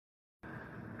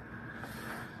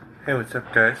Hey, what's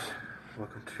up, guys?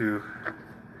 Welcome to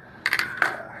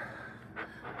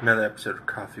another episode of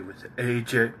Coffee with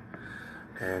AJ.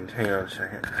 And hang on a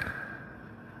second.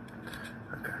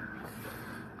 Okay.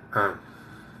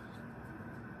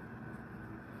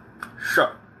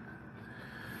 So,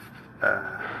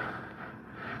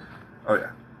 oh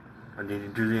yeah, I need to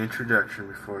do the introduction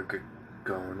before I get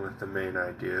going with the main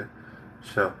idea.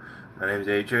 So, my name is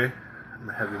AJ. I'm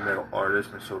a heavy metal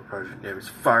artist. My solo project name is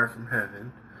Fire from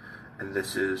Heaven. And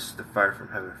this is the Fire from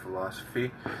Heaven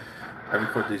philosophy. I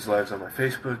record these lives on my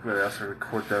Facebook, but I also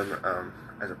record them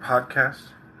as a podcast.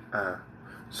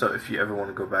 So if you ever want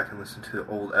to go back and listen to the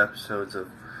old episodes of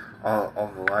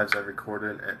all the lives I've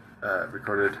recorded,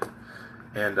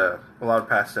 and a lot of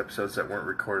past episodes that weren't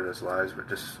recorded as lives, but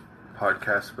just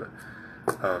podcasts. But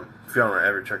if you don't want to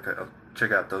ever check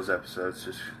out those episodes,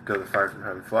 just go to the Fire from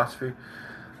Heaven philosophy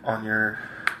on your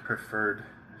preferred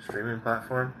streaming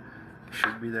platform. It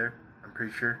should be there. I'm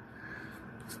pretty sure.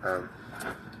 So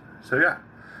yeah,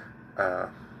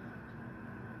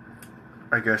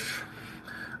 I guess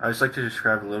I just like to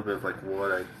describe a little bit of like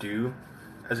what I do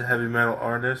as a heavy metal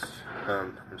artist.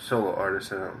 I'm a solo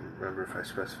artist. I don't remember if I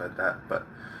specified that, but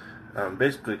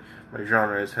basically my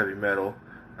genre is heavy metal.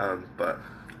 But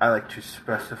I like to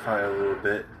specify a little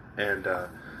bit, and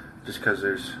just because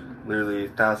there's literally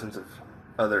thousands of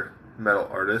other metal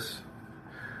artists,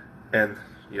 and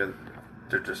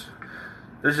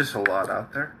there's just a lot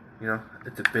out there.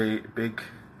 It's a big.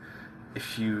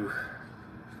 If you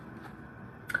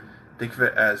think of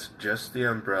it as just the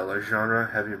umbrella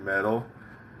genre, heavy metal,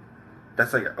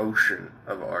 that's like an ocean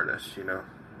of artists.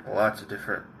 Lots of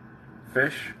different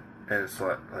fish, and it's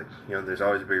like there's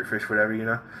always a bigger fish,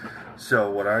 whatever.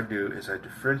 So what I do is I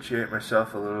differentiate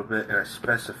myself a little bit, and I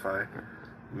specify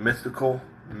mythical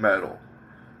metal.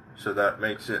 So that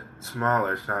makes it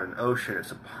smaller. It's not an ocean,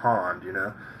 it's a pond,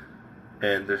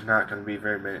 And there's not going to be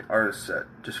very many artists that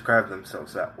describe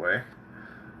themselves that way.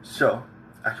 So,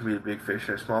 I can be a big fish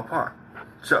in a small pond.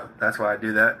 So, that's why I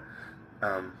do that.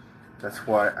 That's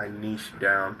why I niche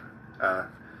down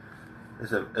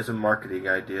as a marketing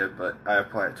idea, but I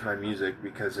apply it to my music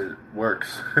because it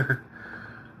works.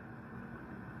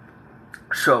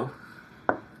 So,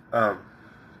 I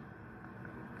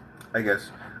guess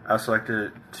I also like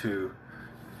to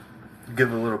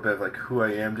give a little bit of like who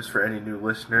I am, just for any new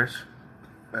listeners.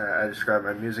 I describe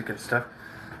my music and stuff.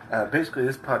 Basically,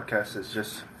 this podcast is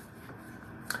just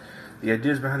the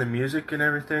ideas behind the music and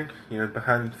everything.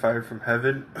 Behind Fire from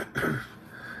Heaven.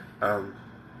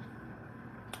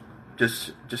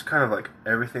 Just kind of like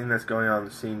everything that's going on in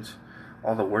the scenes,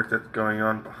 all the work that's going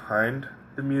on behind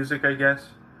the music, I guess,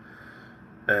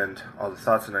 and all the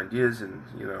thoughts and ideas, and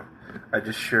I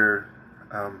just share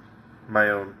my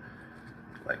own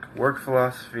like work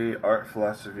philosophy, art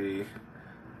philosophy,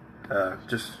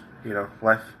 just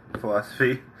life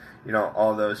philosophy,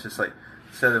 all those, just like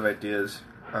set of ideas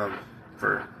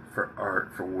for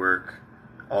art, for work,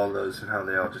 all those, and how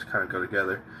they all just kind of go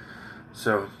together.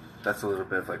 So that's a little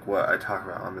bit of like what I talk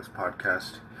about on this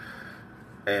podcast,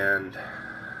 and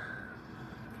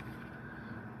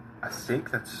I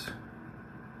think that's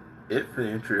it for the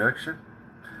introduction.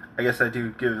 I guess I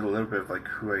do give it a little bit of like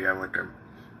who I am.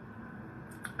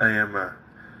 I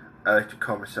like to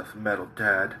call myself a metal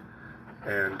dad,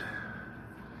 and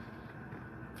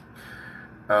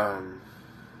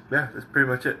yeah, that's pretty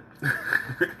much it.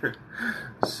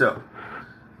 So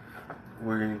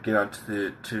we're gonna get on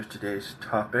to today's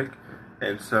topic,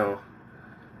 and so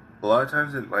a lot of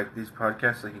times in like these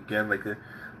podcasts, like again, like a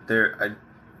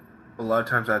lot of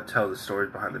times I tell the stories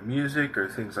behind the music or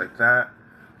things like that,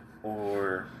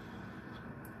 or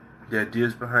the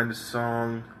ideas behind the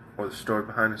song, or the story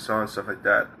behind the song, stuff like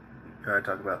that. I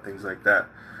talk about things like that,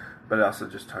 but I also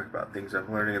just talk about things I'm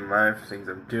learning in life, things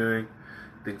I'm doing,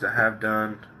 things I have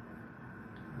done,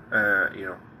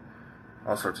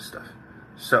 all sorts of stuff.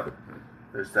 So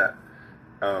there's that.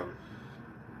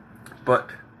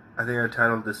 But I think I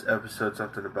titled this episode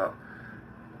something about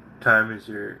time is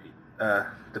your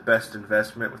the best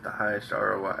investment with the highest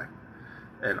ROI,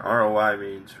 and ROI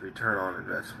means return on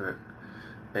investment,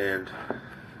 and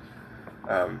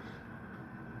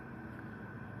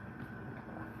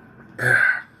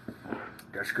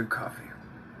that's good coffee.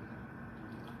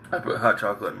 I put hot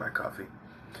chocolate in my coffee.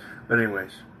 But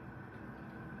anyways,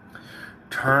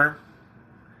 time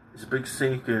is a big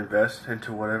thing you can invest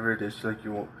into whatever it is like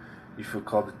you feel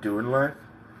called to do in life.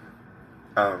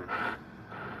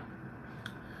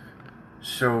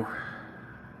 So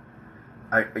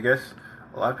I guess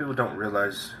a lot of people don't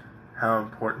realize how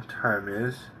important time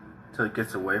is till it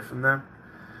gets away from them.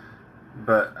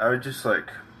 But I would just like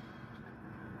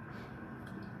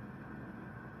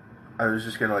I was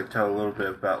just gonna tell a little bit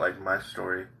about my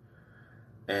story,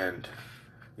 and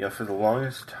for the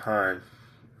longest time,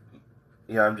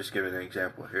 I'm just giving an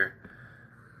example here.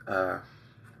 For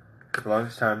the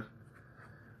longest time,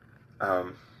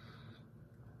 I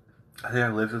think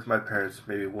I lived with my parents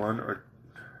maybe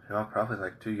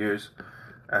probably 2 years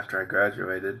after I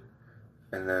graduated,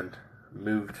 and then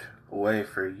moved away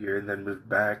for a year, and then moved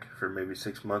back for maybe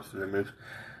 6 months, and then moved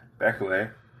back away.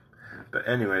 But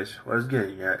anyways, what I was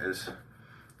getting at is,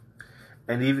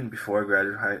 and even before I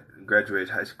graduated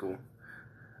high school,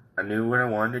 I knew what I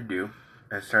wanted to do,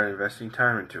 and started investing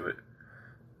time into it.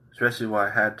 Especially while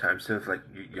I had time. So if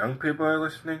you young people are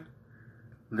listening,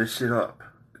 listen up,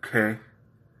 okay?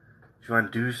 If you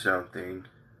want to do something,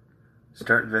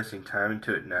 start investing time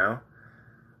into it now.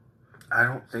 I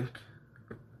don't think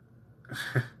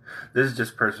this is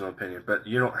just personal opinion, but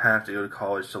you don't have to go to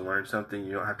college to learn something.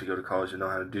 You don't have to go to college to know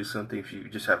how to do something. If you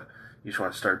just want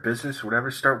to start a business or whatever,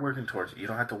 start working towards it. You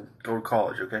don't have to go to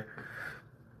college, okay?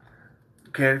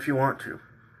 You can if you want to.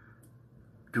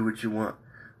 Do what you want.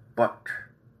 But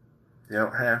you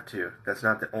don't have to. That's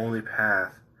not the only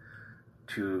path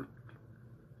to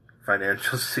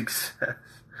financial success.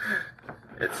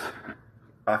 It's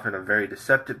often a very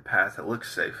deceptive path that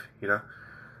looks safe,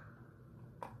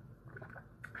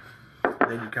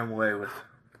 Then you come away with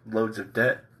loads of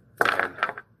debt and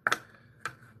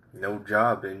no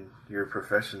job in your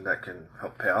profession that can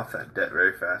help pay off that debt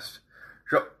very fast.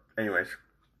 So, anyways,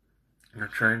 I'm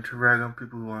not trying to rag on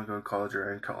people who want to go to college or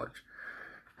are in college.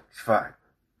 It's fine.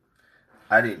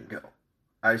 I didn't go.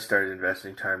 I started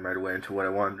investing time right away into what I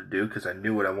wanted to do because I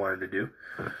knew what I wanted to do.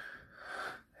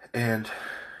 And,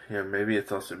 maybe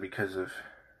it's also because of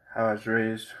how I was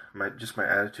raised, my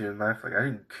attitude in life. I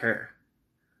didn't care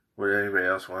what anybody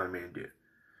else wanted me to do.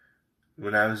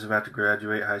 When I was about to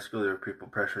graduate high school, there were people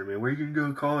pressuring me, where are you going to go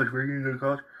to college? Where are you going to go to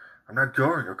college? I'm not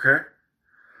going, okay?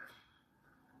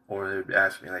 Or they would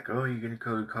ask me, oh, are you going to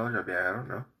go to college? I'd be like, I don't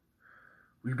know.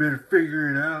 We better figure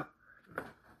it out.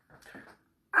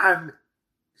 I'm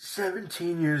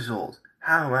 17 years old.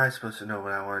 How am I supposed to know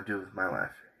what I want to do with my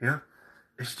life?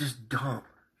 It's just dumb.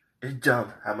 It's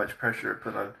dumb how much pressure it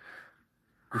put on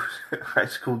high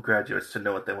school graduates to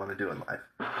know what they want to do in life.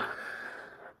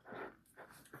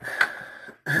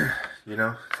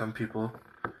 Some people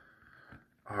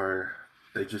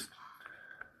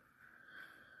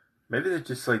maybe they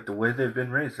just the way they've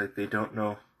been raised, they don't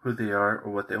know who they are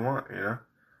or what they want,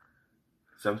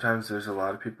 Sometimes there's a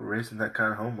lot of people raised in that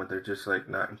kind of home where they're just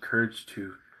not encouraged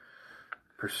to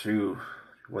pursue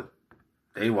what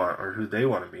they want or who they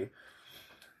want to be.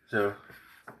 So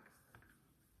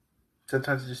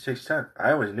sometimes it just takes time.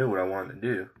 I always knew what I wanted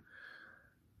to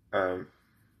do,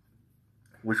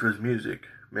 which was music,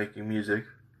 making music,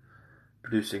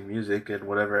 producing music, and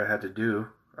whatever I had to do,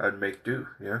 I'd make do.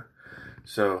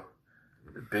 So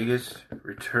the biggest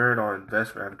return on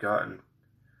investment I've gotten,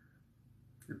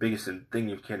 the biggest thing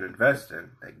you can invest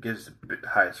in that gives the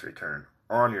highest return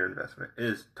on your investment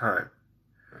is time.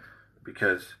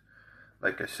 Because,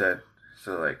 like I said,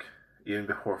 even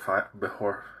before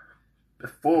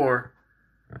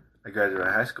I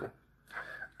graduated high school,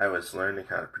 I was learning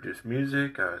how to produce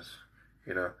music. I was,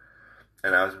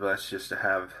 and I was blessed just to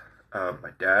have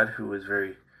my dad, who was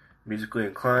very musically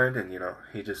inclined, and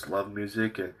he just loved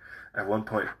music. And at one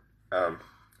point,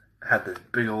 had this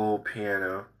big old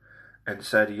piano, and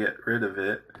decided to get rid of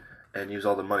it and use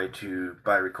all the money to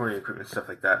buy recording equipment, stuff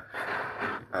like that.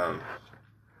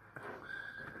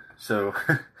 So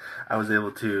I was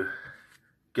able to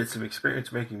get some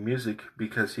experience making music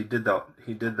because he did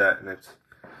that, and it's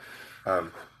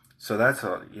so that's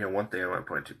one thing I want to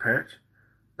point to. Parents,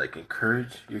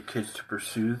 encourage your kids to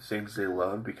pursue things they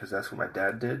love, because that's what my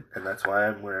dad did, and that's why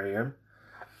I'm where I am.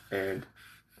 And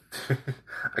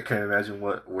I can't imagine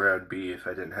where I'd be if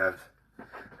I didn't have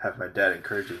my dad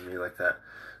encouraging me like that.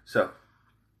 So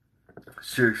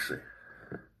seriously,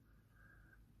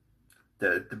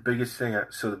 the biggest thing I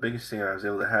was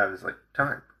able to have is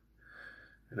time.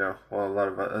 While a lot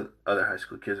of other high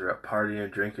school kids are out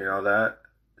partying, drinking, all that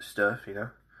stuff,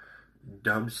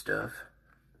 dumb stuff,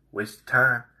 waste of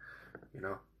time,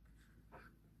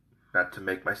 Not to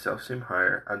make myself seem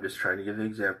higher, I'm just trying to give an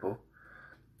example.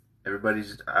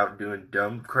 Everybody's out doing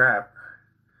dumb crap,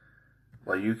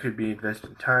 while you could be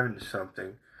investing time into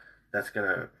something that's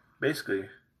gonna basically,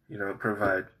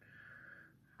 provide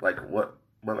what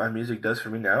my music does for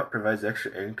me now. It provides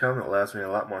extra income. It allows me a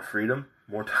lot more freedom,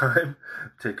 more time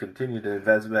to continue to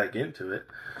invest back into it.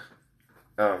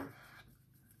 While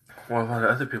a lot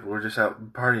of other people were just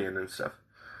out partying and stuff.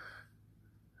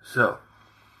 So,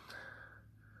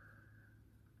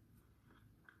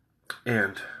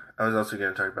 and I was also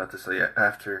going to talk about this like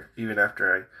after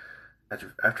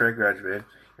I graduated.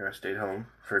 I stayed home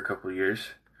for a couple of years,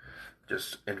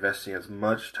 just investing as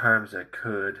much time as I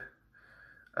could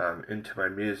into my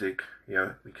music,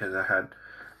 because I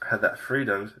had that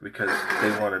freedom, because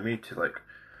they wanted me to like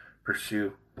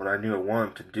pursue what I knew I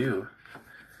wanted to do,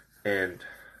 and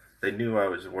they knew I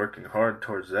was working hard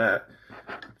towards that.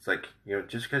 It's like,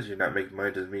 just because you're not making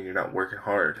money doesn't mean you're not working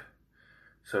hard.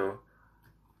 So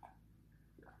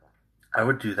I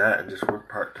would do that and just work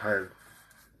part-time.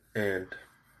 And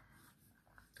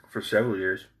for several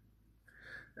years,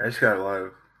 I just got a lot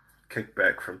of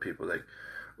kickback from people like,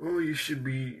 oh, you should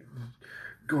be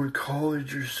going to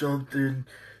college or something,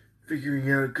 figuring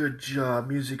out a good job.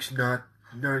 Music's not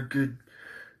a good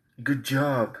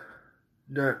job,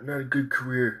 not a good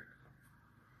career.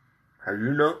 How do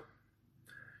you know?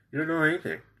 You don't know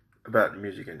anything about the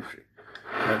music industry.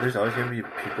 There's always going to be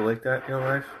people like that in your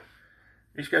life.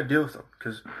 You just got to deal with them.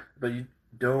 But you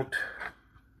don't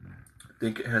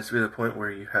think it has to be the point where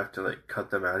you have to like cut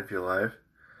them out of your life.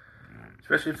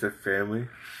 Especially if they're family,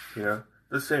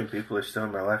 The same people are still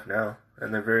in my life now.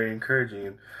 And they're very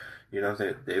encouraging.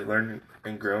 And, they've learned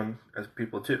and grown as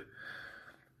people too.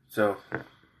 So,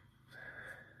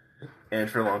 and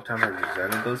for a long time I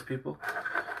resented those people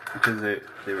because they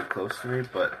were close to me,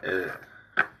 but it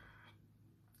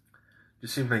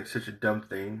just seemed like such a dumb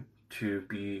thing to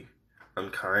be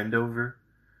unkind over.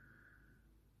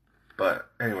 But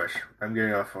anyways, I'm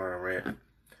getting off on a rant.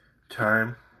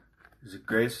 Time is the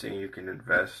greatest thing you can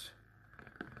invest,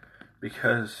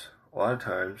 because a lot of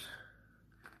times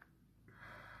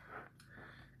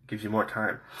it gives you more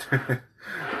time.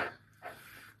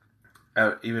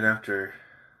 Even after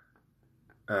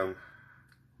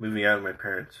moving out of my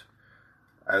parents,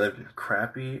 I lived in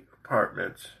crappy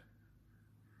apartments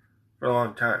for a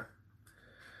long time,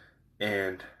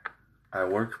 and I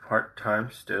worked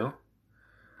part-time still,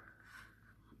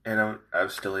 and I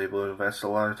was still able to invest a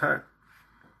lot of time.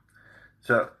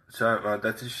 So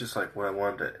that's just like what I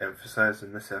wanted to emphasize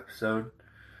in this episode,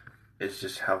 is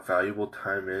just how valuable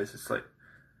time is. It's like,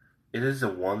 it is the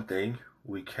one thing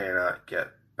we cannot get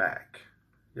back.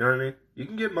 You know what I mean? You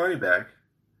can get money back.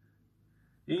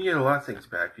 You can get a lot of things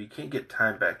back, but you can't get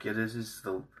time back. It is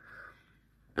the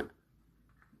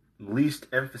least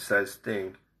emphasized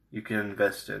thing you can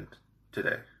invest in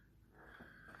today.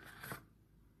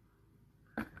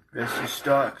 Invest in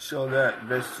stocks, all that.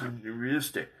 Invest in real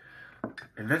estate.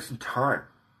 Invest in time.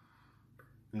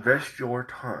 Invest your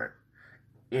time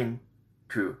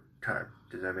into time.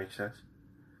 Does that make sense?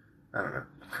 I don't know.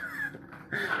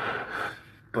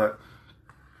 But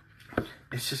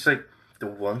it's just like the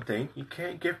one thing you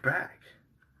can't get back.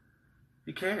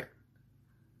 You can't.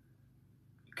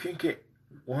 You can't get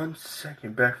 1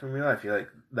 second back from your life. You're like,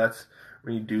 that's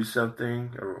when you do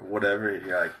something or whatever, and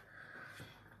you're like,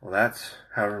 well, that's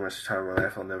however much time in my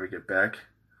life I'll never get back.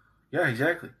 Yeah,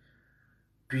 exactly.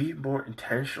 Be more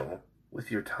intentional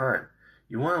with your time.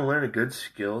 You want to learn a good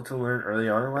skill to learn early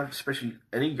on in life, especially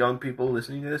any young people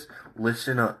listening to this,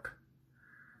 listen up.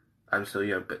 I'm still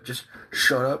young, but just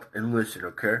shut up and listen,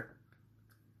 okay?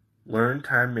 Learn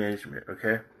time management,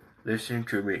 okay? Listen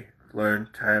to me. Learn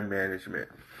time management.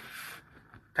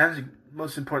 Time's the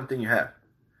most important thing you have.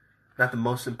 Not the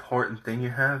most important thing you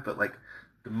have, but like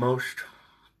the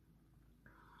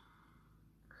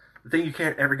thing you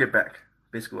can't ever get back.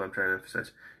 Basically what I'm trying to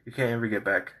emphasize. You can't ever get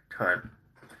back time.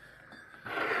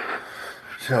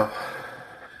 So,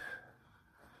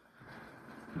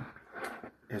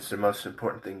 it's the most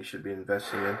important thing you should be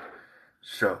investing in.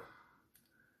 So,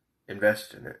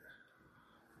 invest in it.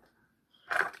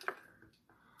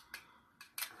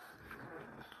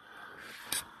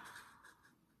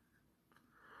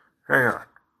 Hang on.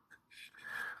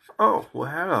 Oh,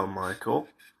 well, hello, Michael.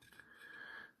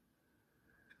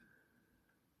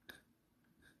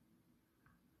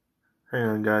 Hang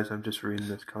on, guys. I'm just reading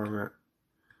this comment.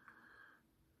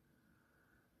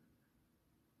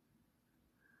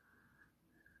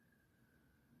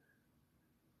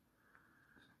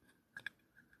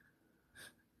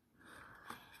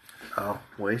 Oh,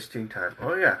 wasting time.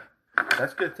 Oh, yeah.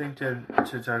 That's a good thing to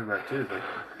talk about, too.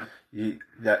 Like,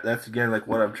 that's again, like,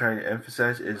 what I'm trying to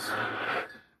emphasize is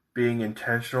being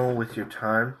intentional with your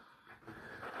time.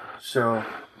 So,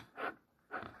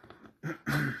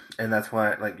 and that's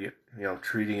why, like,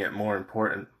 treating it more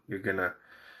important. You're gonna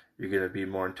be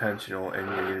more intentional, and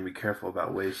you're gonna be careful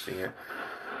about wasting it.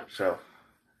 So,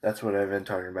 that's what I've been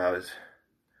talking about, is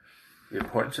the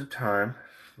importance of time,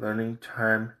 learning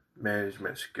time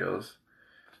management skills,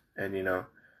 and and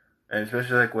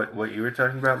especially like what you were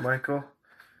talking about, Michael.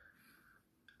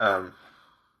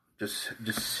 Just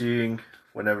seeing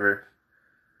whenever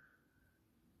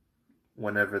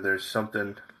there's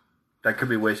something that could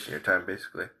be wasting your time,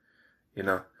 basically. You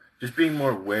know, just being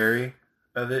more wary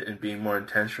of it and being more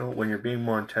intentional. When you're being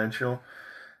more intentional,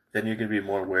 then you're gonna be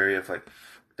more wary of like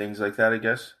things like that, I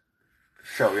guess.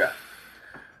 So yeah.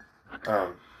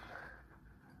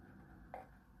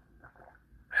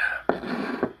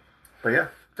 But yeah,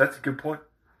 that's a good point.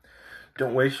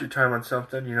 Don't waste your time on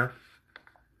something, you know.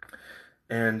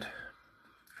 And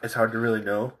it's hard to really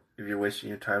know if you're wasting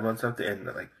your time on something. And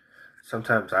like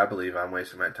sometimes I believe I'm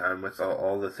wasting my time with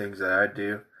all the things that I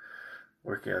do,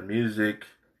 working on music,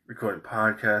 recording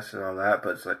podcasts, and all that.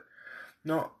 But it's like,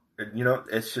 no, you know,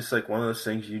 it's just like one of those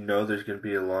things. You know, there's going to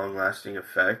be a long-lasting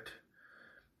effect.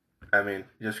 I mean,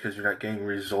 just because you're not getting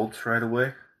results right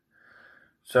away.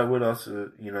 So I would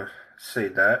also, you know, say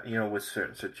that, you know, with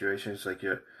certain situations, like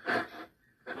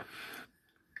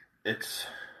it's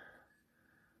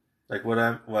like what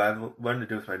I've learned to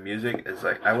do with my music is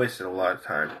like I wasted a lot of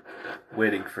time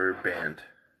waiting for a band,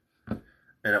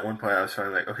 and at one point I was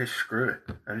finally like, okay, screw it,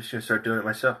 I'm just gonna start doing it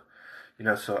myself, you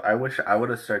know. So I wish I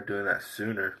would have started doing that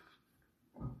sooner,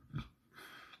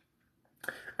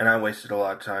 and I wasted a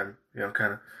lot of time, you know,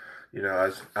 kind of, you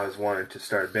know, I was wanting to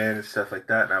start a band and stuff like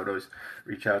that, and I would always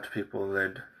reach out to people, and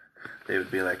then they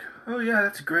would be like, oh yeah,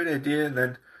 that's a great idea, and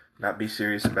then not be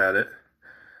serious about it.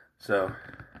 So,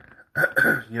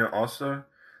 you know, also,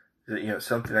 you know,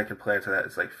 something I can play into that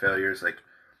is like failures. Like,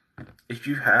 if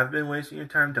you have been wasting your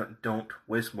time, don't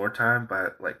waste more time by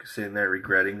like sitting there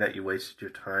regretting that you wasted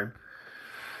your time.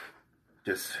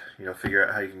 Just, you know, figure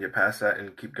out how you can get past that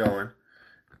and keep going.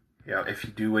 You know, if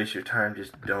you do waste your time,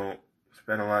 just don't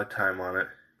spend a lot of time on it.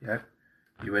 Yeah,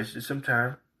 you wasted some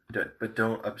time, but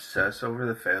don't obsess over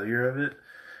the failure of it.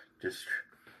 Just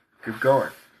keep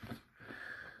going.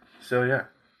 So yeah,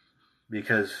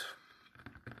 because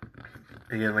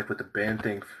again, like with the band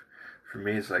thing, for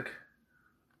me, it's like,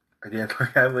 again,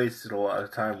 like I wasted a lot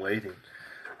of time waiting.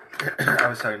 I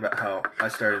was talking about how I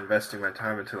started investing my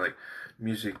time into like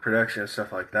music production and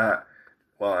stuff like that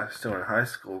while I was still in high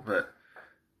school, but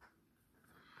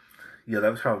yeah,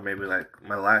 that was probably maybe like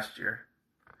my last year.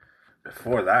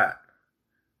 Before that,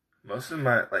 most of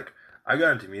my, like, I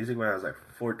got into music when I was like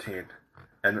 14,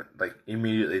 and like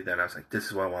immediately then I was like, this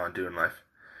is what I want to do in life.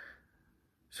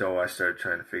 So I started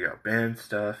trying to figure out band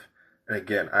stuff. And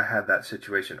again, I had that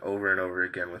situation over and over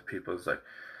again with people. It's like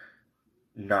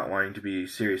not wanting to be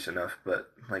serious enough,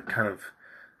 but like kind of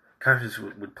just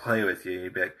would play with you. And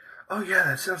you'd be like, oh yeah,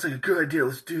 that sounds like a good idea.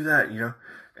 Let's do that, you know?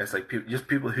 And it's like just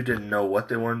people who didn't know what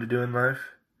they wanted to do in life,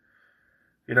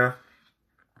 you know?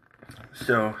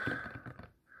 So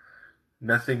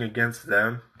nothing against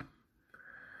them,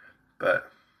 but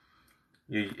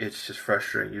it's just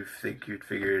frustrating. You think you'd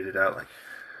figured it out, like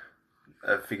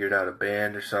I figured out a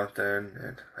band or something,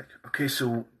 and like, okay,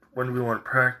 so when do we want to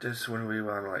practice? When do we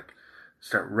want to like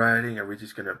start writing? Are we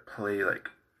just gonna play like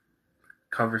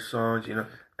cover songs, you know?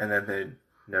 And then they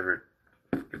never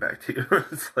get back to you.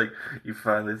 It's like you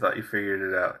finally thought you figured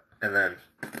it out, and then,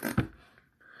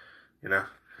 you know.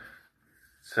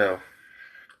 So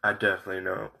I definitely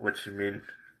know what you mean,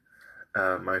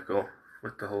 Michael,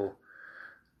 with the whole.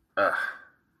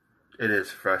 It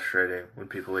is frustrating when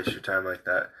people waste your time like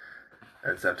that.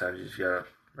 And sometimes you just gotta,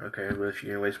 okay, well, if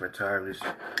you're gonna waste my time, just,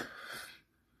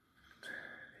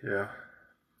 you know,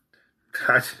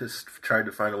 I just tried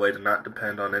to find a way to not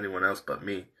depend on anyone else but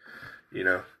me, you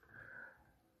know.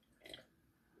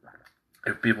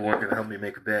 If people weren't gonna help me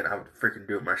make a band, I would freaking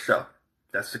do it myself.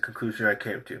 That's the conclusion I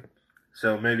came to.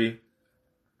 So maybe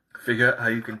figure out how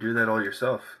you can do that all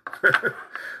yourself.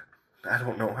 I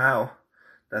don't know how.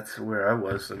 That's where I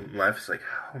was in life. It's like,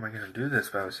 how am I gonna do this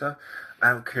by myself?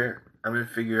 I don't care. I'm going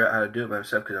to figure out how to do it by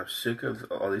myself because I'm sick of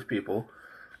all these people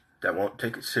that won't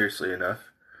take it seriously enough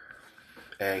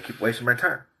and keep wasting my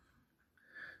time.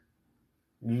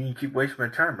 You keep wasting my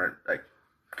time, right? Like,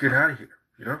 get out of here,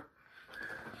 you know?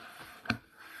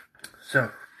 So,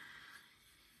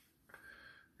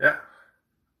 yeah.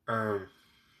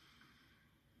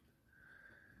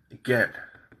 Again,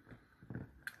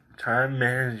 time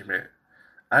management.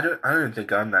 I don't even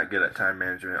think I'm that good at time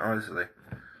management, honestly.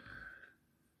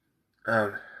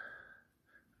 Um,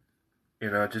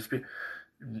 you know,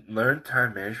 learn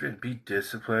time management, be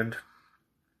disciplined.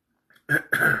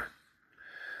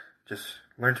 Just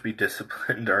learn to be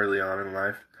disciplined early on in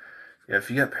life. Yeah,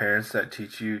 if you got parents that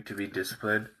teach you to be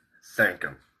disciplined, thank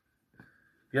them.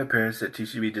 If you got parents that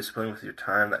teach you to be disciplined with your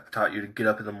time, that taught you to get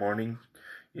up in the morning,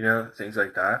 you know, things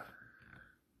like that,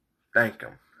 thank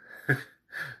them.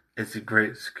 It's a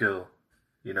great skill,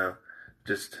 you know,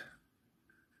 just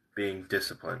being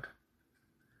disciplined.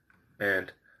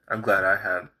 And I'm glad I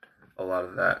had a lot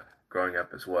of that growing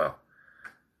up as well.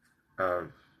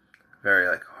 Very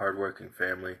like hardworking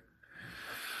family.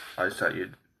 I just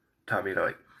taught me to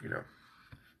like,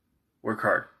 work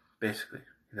hard, basically.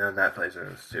 That plays into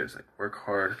this too. It's like work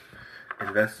hard,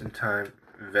 invest in time,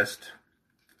 invest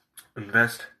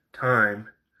time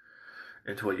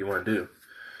into what you want to do.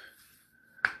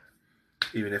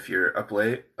 Even if you're up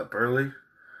late, up early,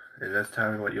 invest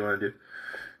time in what you want to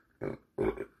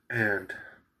do. And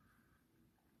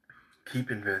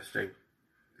keep investing,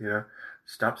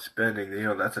 stop spending.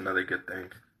 That's another good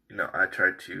thing. I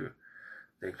try to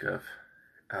think of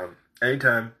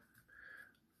anytime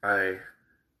I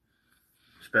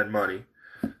spend money,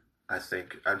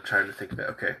 I'm trying to think about,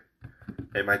 okay,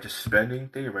 am I just spending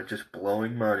thing? Am I just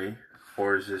blowing money?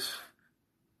 Or is this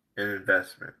an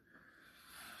investment?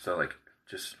 So like,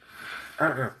 I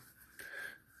don't know.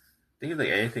 Think of like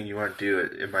anything you want to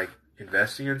do. Am I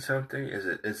investing in something?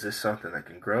 Is this something that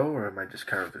can grow, or am I just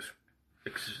kind of just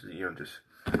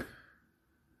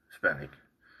spending?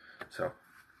 So,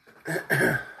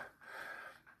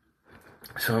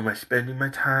 so am I spending my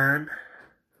time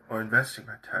or investing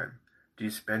my time? Do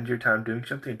you spend your time doing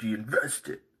something? Or do you invest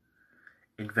it?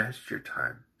 Invest your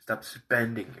time. Stop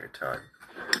spending your time.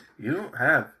 You don't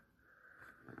have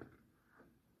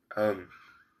an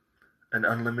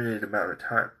unlimited amount of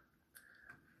time.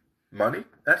 Money?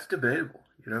 That's debatable,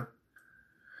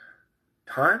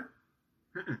 Time?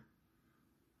 Mm-mm.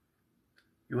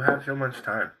 You have so much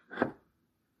time.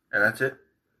 And that's it.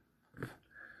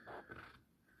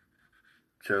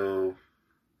 So,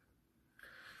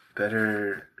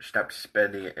 better stop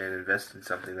spending it and invest in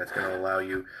something that's going to allow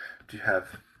you to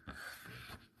have...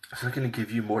 It's not going to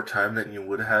give you more time than you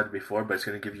would have had before, but it's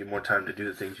going to give you more time to do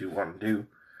the things you want to do.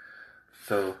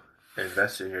 So,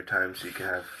 invest in your time so you can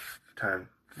have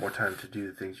more time to do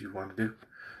the things you want to do.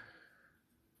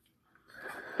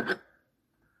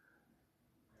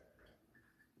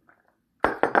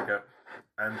 Yep.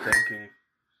 I'm thanking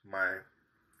my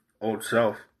old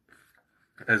self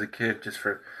as a kid just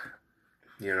for,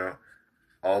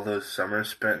 all those summers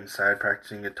spent inside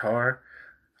practicing guitar,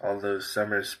 all those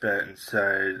summers spent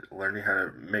inside learning how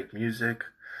to make music,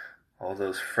 all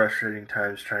those frustrating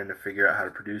times trying to figure out how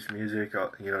to produce music,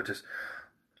 just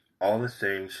all the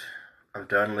things I've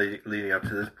done leading up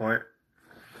to this point.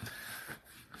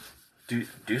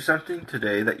 Do something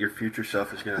today that your future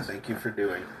self is going to thank you for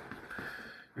doing.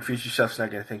 Your future self's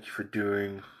not going to thank you for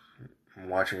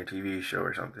watching a TV show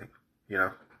or something,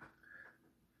 They're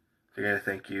going to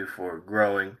thank you for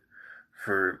growing,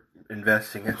 for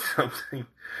investing in something.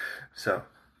 So,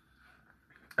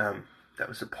 that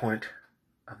was the point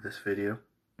of this video,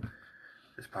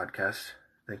 this podcast.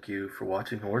 Thank you for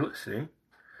watching or listening.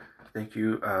 Thank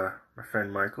you, my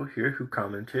friend Michael here, who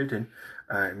commented and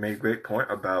made a great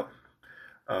point about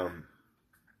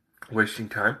wasting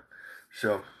time.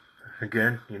 So,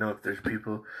 again, if there's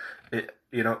people, I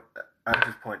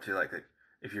just point to like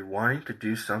if you're wanting to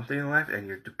do something in life and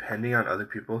you're depending on other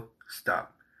people,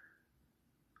 stop.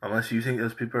 Unless you think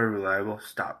those people are reliable,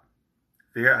 stop.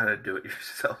 Figure out how to do it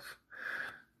yourself.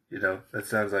 That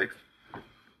sounds like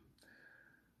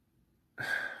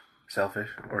selfish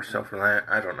or self-reliant.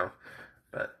 I don't know.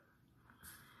 But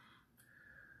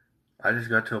I just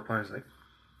got to a point, I was like,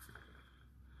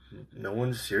 no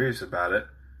one's serious about it.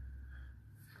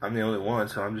 I'm the only one,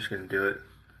 so I'm just going to do it.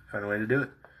 Find a way to do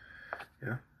it.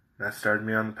 That started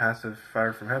me on the path of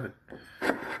fire from heaven.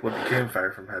 What became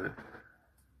fire from heaven?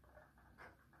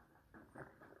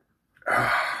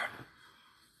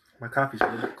 My coffee's a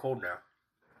little bit cold now.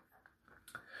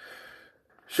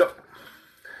 So,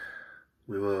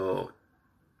 we will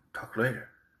talk later.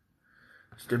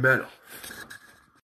 Stay metal.